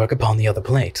commenced work upon the other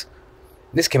plate.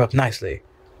 This came up nicely,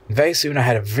 and very soon I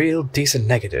had a real decent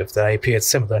negative that appeared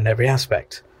similar in every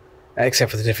aspect, except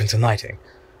for the difference in lighting,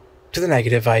 to the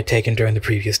negative I had taken during the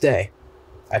previous day.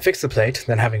 I fixed the plate,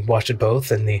 then having washed it both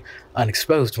and the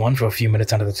unexposed one for a few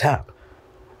minutes under the tap,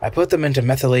 I put them into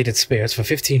methylated spirits for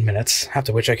 15 minutes,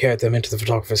 after which I carried them into the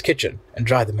photographer's kitchen and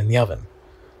dried them in the oven.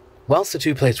 Whilst the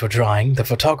two plates were drying, the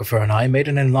photographer and I made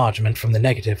an enlargement from the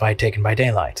negative I had taken by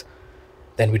daylight.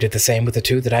 Then we did the same with the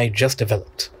two that I had just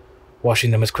developed,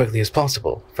 washing them as quickly as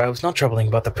possible, for I was not troubling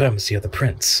about the permanency of the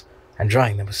prints, and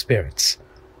drying them with spirits.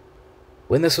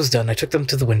 When this was done, I took them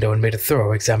to the window and made a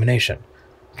thorough examination,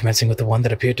 commencing with the one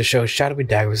that appeared to show shadowy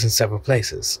daggers in several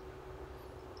places.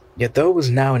 Yet though it was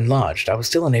now enlarged, I was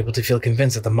still unable to feel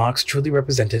convinced that the marks truly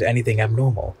represented anything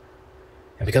abnormal.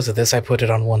 and because of this I put it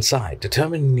on one side,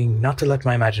 determining not to let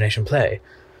my imagination play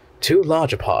too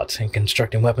large a part in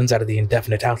constructing weapons out of the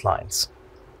indefinite outlines.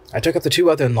 I took up the two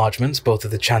other enlargements, both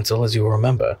of the chancel as you will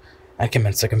remember, and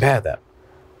commenced to compare them.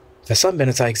 For some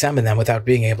minutes I examined them without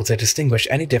being able to distinguish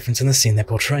any difference in the scene they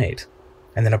portrayed,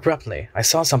 and then abruptly I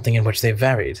saw something in which they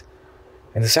varied.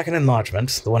 In the second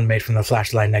enlargement, the one made from the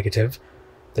flashlight negative,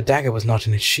 the dagger was not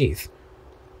in its sheath.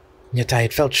 Yet I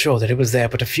had felt sure that it was there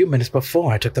but a few minutes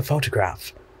before I took the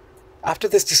photograph. After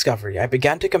this discovery, I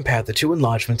began to compare the two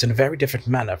enlargements in a very different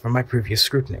manner from my previous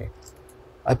scrutiny.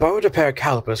 I borrowed a pair of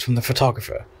calipers from the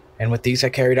photographer, and with these I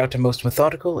carried out a most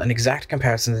methodical and exact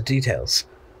comparison of the details,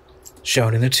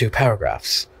 shown in the two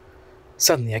paragraphs.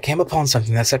 Suddenly I came upon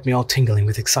something that set me all tingling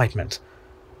with excitement.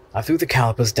 I threw the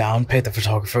calipers down, paid the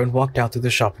photographer, and walked out through the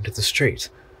shop into the street.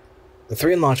 The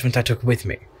three enlargements I took with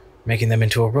me, making them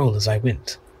into a roll as I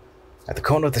went. At the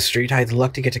corner of the street I had the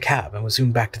luck to get a cab and was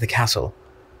soon back to the castle.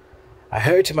 I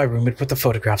hurried to my room and put the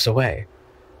photographs away.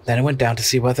 Then I went down to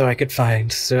see whether I could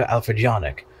find Sir Alfred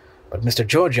Yarnock, but Mr.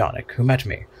 George Yarnock, who met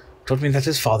me, told me that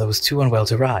his father was too unwell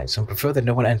to rise and preferred that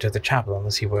no one enter the chapel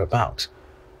unless he were about.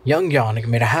 Young Yarnock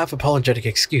made a half-apologetic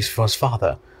excuse for his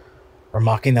father,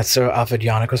 remarking that Sir Alfred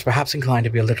Yarnock was perhaps inclined to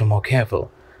be a little more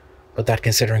careful, but that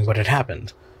considering what had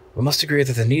happened, we must agree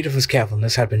that the need of his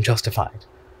carefulness had been justified.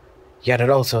 He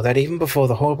added also that even before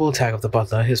the horrible attack of the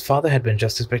butler, his father had been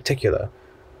just as particular,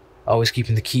 always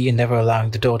keeping the key and never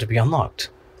allowing the door to be unlocked,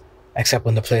 except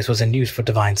when the place was in use for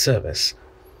divine service,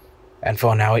 and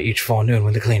for an hour each forenoon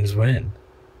when the cleaners were in.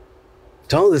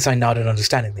 To all this I nodded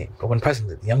understandingly, but when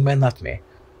presently the young man left me,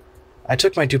 I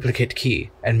took my duplicate key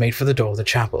and made for the door of the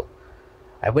chapel.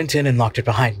 I went in and locked it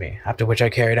behind me, after which I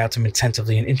carried out some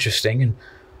intensively interesting and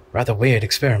rather weird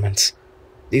experiments.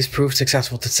 These proved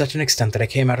successful to such an extent that I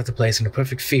came out of the place in a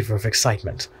perfect fever of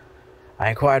excitement. I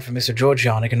inquired for Mr. George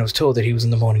Yarnock and was told that he was in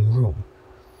the morning room.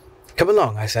 "Come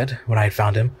along," I said, when I had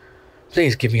found him.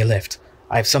 "Please give me a lift.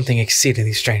 I have something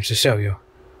exceedingly strange to show you."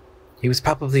 He was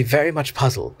palpably very much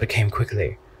puzzled, but came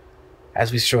quickly.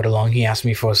 As we strode along, he asked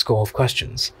me for a score of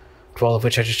questions, to all of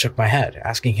which I just shook my head,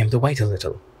 asking him to wait a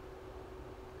little.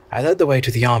 I led the way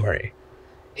to the armory.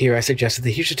 Here I suggested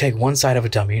that he should take one side of a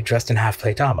dummy dressed in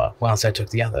half-plate armor, whilst I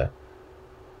took the other.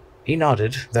 He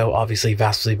nodded, though obviously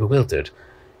vastly bewildered,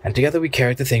 and together we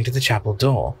carried the thing to the chapel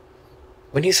door.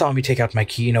 When he saw me take out my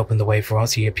key and open the way for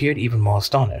us, he appeared even more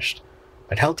astonished,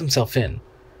 but held himself in,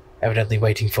 evidently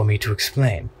waiting for me to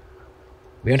explain.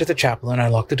 We entered the chapel and I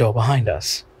locked the door behind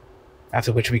us,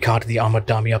 after which we carted the armored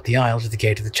dummy up the aisle to the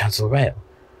gate of the chancel rail,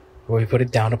 where we put it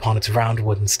down upon its round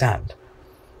wooden stand.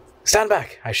 "Stand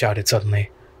back!" I shouted suddenly,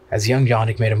 as young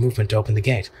Yarnock made a movement to open the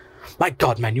gate. "My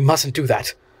God, man, you mustn't do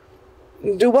that!"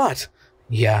 "Do what?"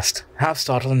 he asked, half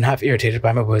startled and half irritated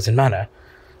by my words and manner.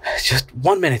 "Just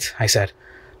 1 minute," I said.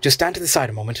 "Just stand to the side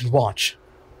a moment and watch."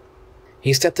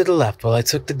 He stepped to the left while I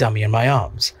took the dummy in my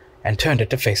arms, and turned it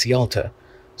to face the altar,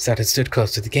 so that it stood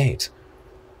close to the gate.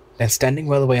 Then standing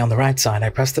well away on the right side, I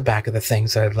pressed the back of the thing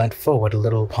so that it leant forward a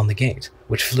little upon the gate,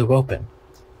 which flew open.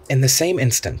 In the same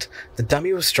instant, the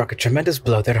dummy was struck a tremendous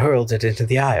blow that hurled it into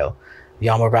the aisle, the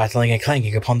armor rattling and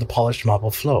clanging upon the polished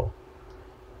marble floor.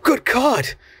 "Good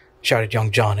God!" shouted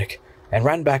young Yarnock, and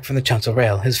ran back from the chancel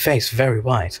rail, his face very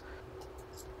white.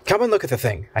 "Come and look at the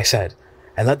thing," I said,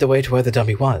 and led the way to where the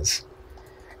dummy was.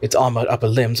 Its armored upper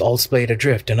limbs all splayed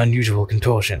adrift in unusual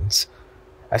contortions.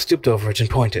 I stooped over it and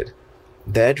pointed.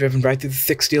 There, driven right through the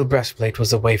thick steel breastplate,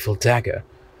 was a waeful dagger.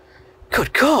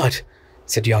 "Good God!"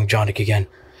 said young Yarnock again.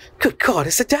 "Good God,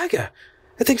 it's a dagger!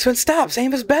 The thing's been stabbed,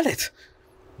 same as Bellet!"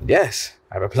 "Yes,"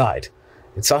 I replied,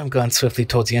 and saw him glance swiftly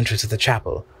towards the entrance of the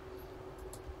chapel.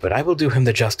 But I will do him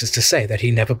the justice to say that he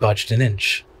never budged an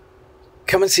inch.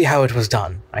 "Come and see how it was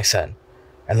done," I said,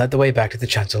 and led the way back to the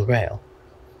chancel rail.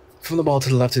 From the wall to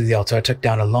the left of the altar I took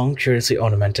down a long, curiously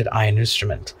ornamented iron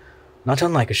instrument, not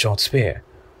unlike a short spear.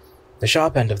 The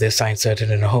sharp end of this I inserted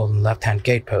in a hole in the left-hand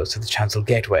gate-post of the chancel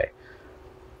gateway.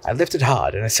 I lifted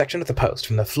hard, and a section of the post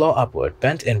from the floor upward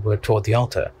bent inward toward the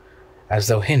altar, as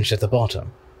though hinged at the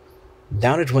bottom.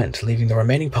 Down it went, leaving the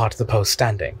remaining part of the post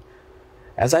standing.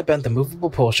 As I bent the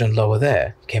movable portion lower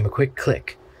there, came a quick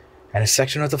click, and a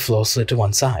section of the floor slid to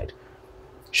one side,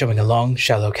 showing a long,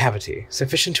 shallow cavity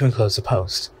sufficient to enclose the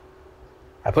post.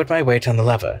 I put my weight on the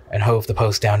lever and hove the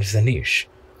post down into the niche.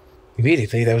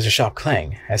 Immediately there was a sharp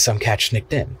clang as some catch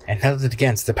snicked in and held it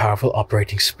against the powerful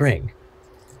operating spring.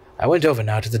 I went over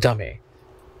now to the dummy,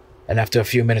 and after a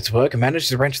few minutes' work I managed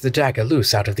to wrench the dagger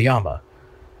loose out of the armor.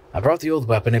 I brought the old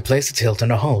weapon and placed its hilt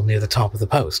in a hole near the top of the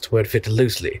post, where it fitted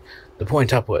loosely, the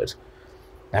point upward.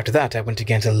 After that I went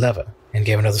again to the lever and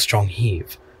gave another strong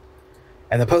heave.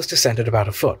 and the post descended about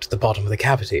a foot to the bottom of the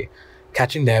cavity,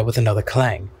 catching there with another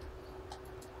clang.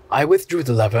 I withdrew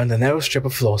the lever, and the narrow strip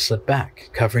of floor slid back,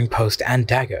 covering post and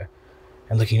dagger,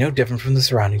 and looking no different from the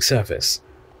surrounding surface.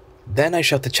 Then I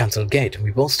shut the chancel gate, and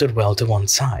we both stood well to one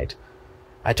side.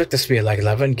 I took the spear-like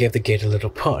lever and gave the gate a little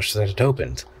push so that it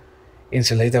opened.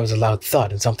 Instantly there was a loud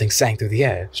thud, and something sang through the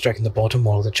air, striking the bottom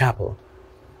wall of the chapel.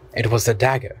 It was the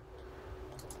dagger.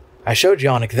 I showed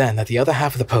Yannick then that the other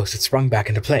half of the post had sprung back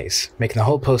into place, making the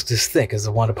whole post as thick as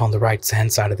the one upon the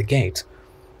right-hand side of the gate.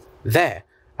 "There,"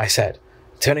 I said,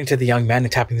 turning to the young man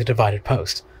and tapping the divided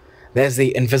post. "There's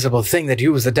the invisible thing that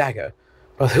used the dagger.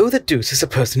 But who the deuce is the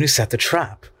person who set the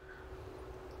trap?"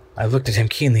 I looked at him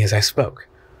keenly as I spoke.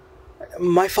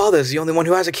 "My father is the only one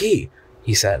who has a key,"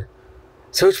 he said.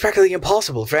 "So it's practically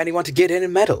impossible for anyone to get in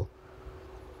and meddle."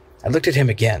 I looked at him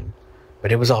again,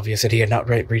 but it was obvious that he had not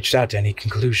reached out to any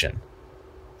conclusion.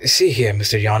 "See here,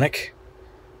 Mr. Yannick,"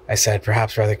 I said,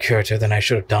 perhaps rather curter than I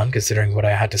should have done considering what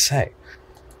I had to say.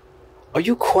 "Are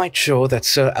you quite sure that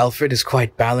Sir Alfred is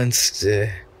quite balanced,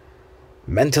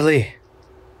 mentally?"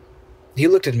 He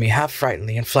looked at me half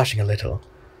frightenedly and flushing a little.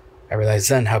 I realized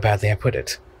then how badly I put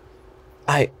it.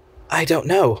 I don't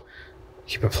know,"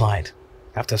 he replied,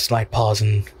 after a slight pause,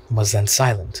 and was then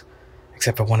silent,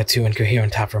 except for one or two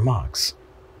incoherent half remarks.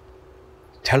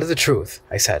 "Tell her the truth,"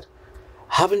 I said.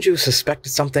 "Haven't you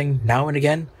suspected something now and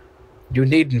again? You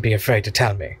needn't be afraid to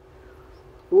tell me."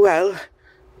 "Well,"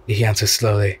 he answered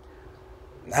slowly,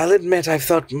 "I'll admit I've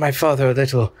thought my father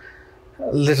a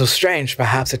little strange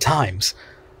perhaps at times,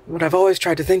 but I've always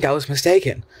tried to think I was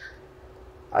mistaken.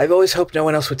 I've always hoped no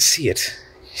one else would see it.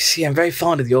 You see, I'm very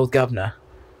fond of the old governor."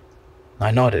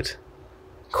 I nodded.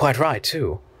 "Quite right,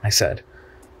 too," I said.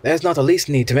 "There's not the least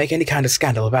need to make any kind of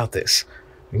scandal about this.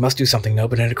 We must do something, though,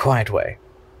 but in a quiet way.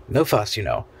 No fuss, you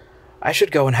know. I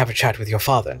should go and have a chat with your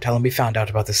father and tell him we found out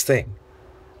about this thing."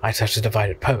 I touched the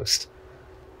divided post.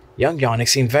 Young Yannick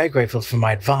seemed very grateful for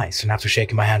my advice, and after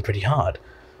shaking my hand pretty hard,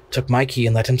 took my key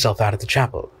and let himself out of the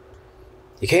chapel.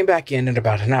 He came back in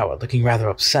about an hour, looking rather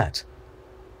upset.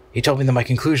 He told me that my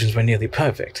conclusions were nearly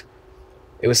perfect.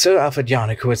 It was Sir Alfred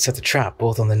Yannick who had set the trap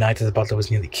both on the night that the butler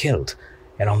was nearly killed,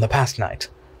 and on the past night.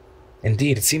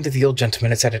 Indeed, it seemed that the old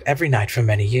gentleman had set it every night for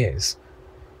many years.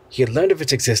 He had learned of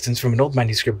its existence from an old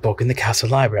manuscript book in the castle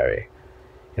library.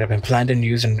 It had been planned and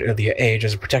used in an earlier age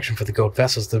as a protection for the gold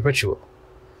vessels of the ritual,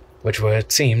 which were,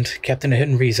 it seemed, kept in a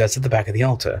hidden recess at the back of the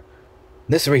altar.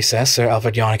 This recess Sir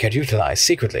Alfred Yannick had utilized,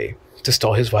 secretly, to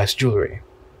store his wife's jewelry.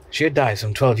 She had died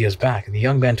some 12 years back, and the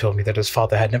young man told me that his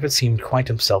father had never seemed quite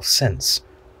himself since.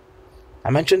 I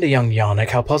mentioned to young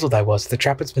Yannick how puzzled I was that the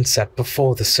trap had been set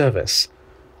before the service,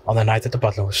 on the night that the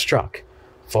butler was struck,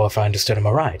 for if I understood him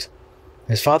aright,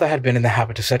 his father had been in the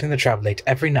habit of setting the trap late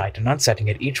every night and unsetting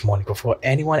it each morning before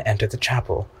anyone entered the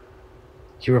chapel.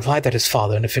 He replied that his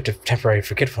father, in a fit of temporary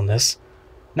forgetfulness,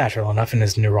 natural enough in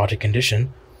his neurotic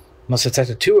condition, must have set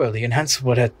it too early, and hence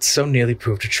what had so nearly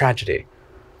proved a tragedy.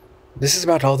 This is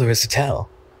about all there is to tell.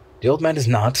 The old man is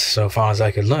not, so far as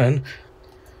I could learn,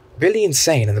 really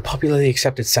insane in the popularly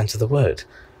accepted sense of the word.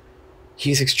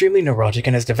 He is extremely neurotic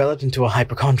and has developed into a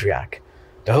hypochondriac,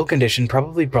 the whole condition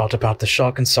probably brought about the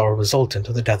shock and sorrow resultant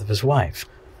of the death of his wife,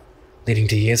 leading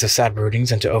to years of sad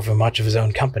broodings and to overmuch of his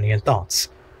own company and thoughts.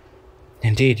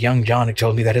 Indeed, young Yannick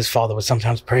told me that his father would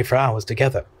sometimes pray for hours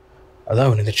together,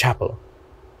 alone in the chapel.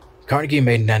 Carnegie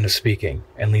made an end of speaking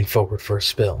and leaned forward for a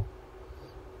spill.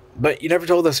 "But you never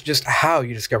told us just how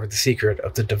you discovered the secret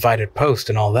of the divided post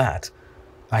and all that,"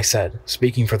 I said,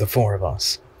 speaking for the four of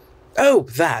us. "Oh,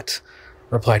 that,"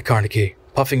 replied Carnacki,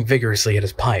 puffing vigorously at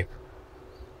his pipe.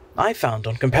 "I found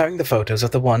on comparing the photos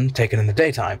of the one taken in the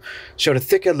daytime showed a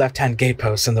thicker left-hand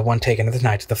gatepost than the one taken at the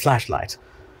night with the flashlight.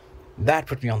 That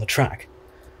put me on the track.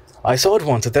 I saw at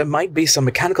once that there might be some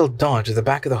mechanical dodge at the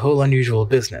back of the whole unusual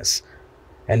business,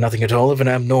 and nothing at all of an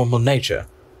abnormal nature.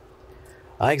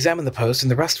 I examined the post, and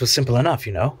the rest was simple enough,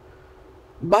 you know.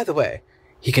 By the way,"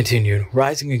 he continued,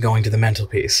 rising and going to the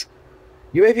mantelpiece,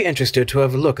 "you may be interested to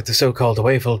have a look at the so-called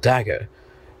awayful dagger.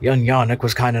 Young Yannick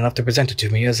was kind enough to present it to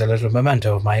me as a little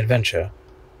memento of my adventure."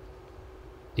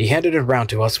 He handed it round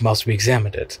to us whilst we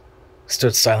examined it,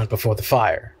 stood silent before the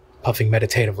fire, puffing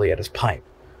meditatively at his pipe.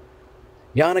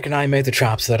 "Yannick and I made the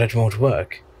trap so that it won't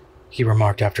work," he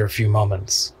remarked after a few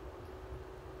moments.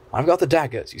 "I've got the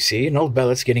daggers, you see, and old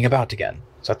Bellet's getting about again,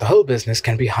 so that the whole business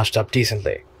can be hushed up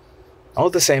decently. All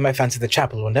the same, I fancy the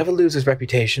chapel will never lose its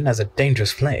reputation as a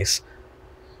dangerous place.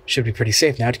 Should be pretty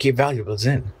safe now to keep valuables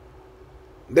in."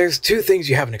 "There's two things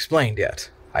you haven't explained yet,"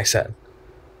 I said.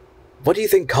 "What do you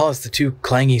think caused the two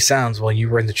clangy sounds while you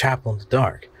were in the chapel in the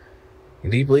dark?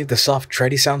 Do you believe the soft,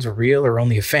 tready sounds are real or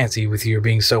only a fancy with you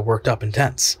being so worked up and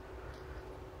tense?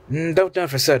 Don't know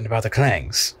for certain about the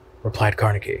clangs, replied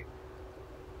Carnacki.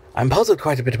 I'm puzzled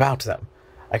quite a bit about them.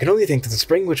 I can only think that the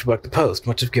spring which worked the post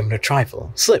must have given a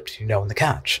trifle, slipped, in the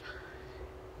catch.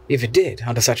 If it did,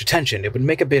 under such a tension, it would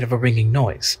make a bit of a ringing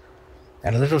noise,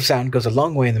 and a little sound goes a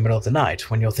long way in the middle of the night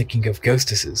when you're thinking of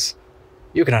ghostesses.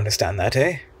 You can understand that,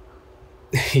 eh?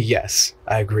 Yes,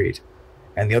 I agreed.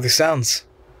 And the other sounds?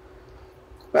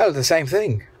 Well, the same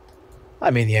thing.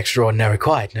 I mean, the extraordinary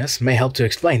quietness may help to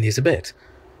explain these a bit.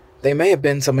 They may have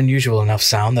been some unusual enough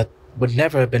sound that would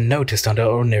never have been noticed under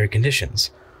ordinary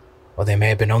conditions, or they may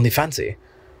have been only fancy.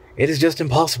 It is just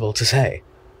impossible to say.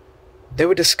 They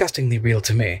were disgustingly real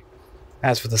to me.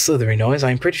 As for the slithery noise,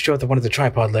 I am pretty sure that one of the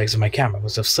tripod legs of my camera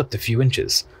must have slipped a few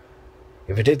inches.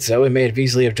 If it did so, it may have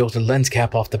easily have jolted the lens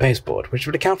cap off the baseboard, which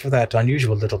would account for that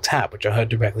unusual little tap which I heard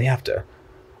directly after.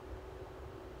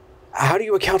 How do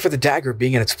you account for the dagger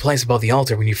being in its place above the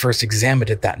altar when you first examined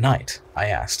it that night? I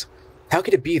asked. How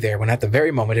could it be there when at the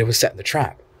very moment it was set in the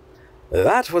trap?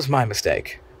 That was my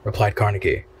mistake, replied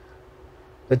Carnacki.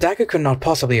 The dagger could not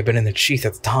possibly have been in its sheath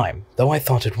at the time, though I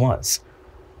thought it was.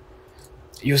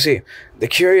 You see, the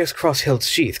curious cross-hilt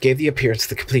sheath gave the appearance of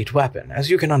the complete weapon, as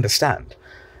you can understand.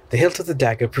 The hilt of the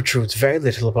dagger protrudes very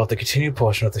little above the continued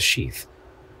portion of the sheath.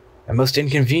 A most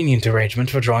inconvenient arrangement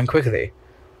for drawing quickly.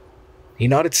 He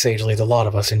nodded sagely at the lot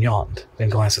of us and yawned, then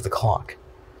glanced at the clock.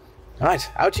 Right,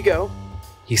 out you go,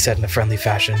 he said in a friendly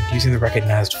fashion, using the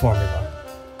recognized formula.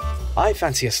 I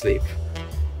fancy a sleep.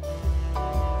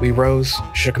 We rose,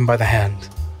 shook him by the hand,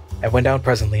 and went out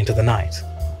presently into the night,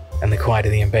 and the quiet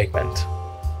of the embankment,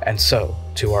 and so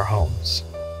to our homes.